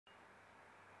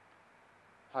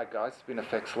Hi guys,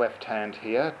 Spinifex Left Hand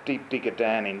here. Deep Digger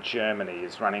Dan in Germany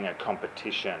is running a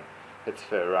competition. It's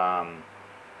for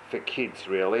kids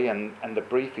really, and the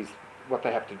brief is what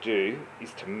they have to do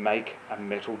is to make a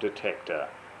metal detector.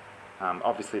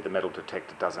 Obviously the metal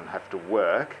detector doesn't have to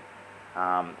work,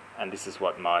 and this is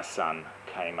what my son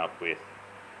came up with.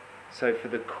 So for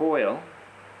the coil,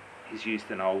 he's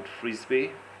used an old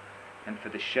frisbee, and for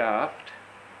the shaft,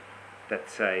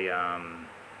 that's a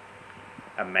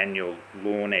manual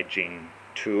lawn edging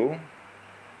tool,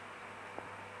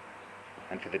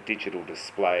 and for the digital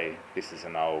display, this is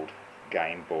an old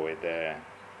Game Boy there.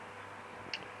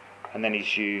 And then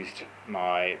he's used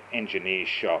my engineer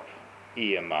shop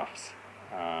earmuffs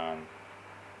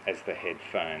as the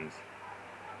headphones.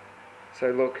 So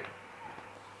look,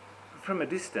 from a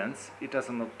distance it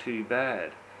doesn't look too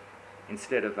bad.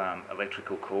 Instead of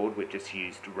electrical cord, we've just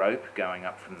used rope going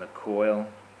up from the coil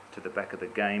to the back of the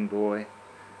Game Boy,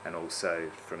 and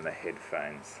also from the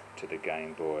headphones to the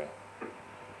Game Boy.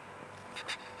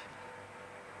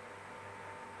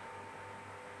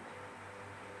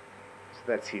 So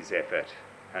that's his effort,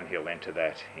 and he'll enter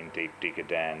that in Deep Digger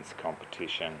Dan's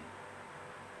competition.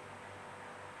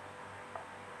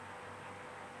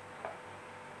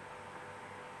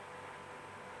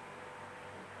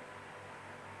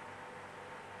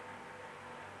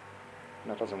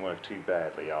 That doesn't work too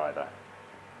badly either.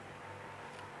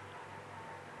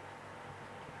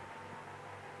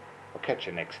 I'll catch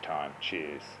you next time.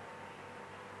 Cheers.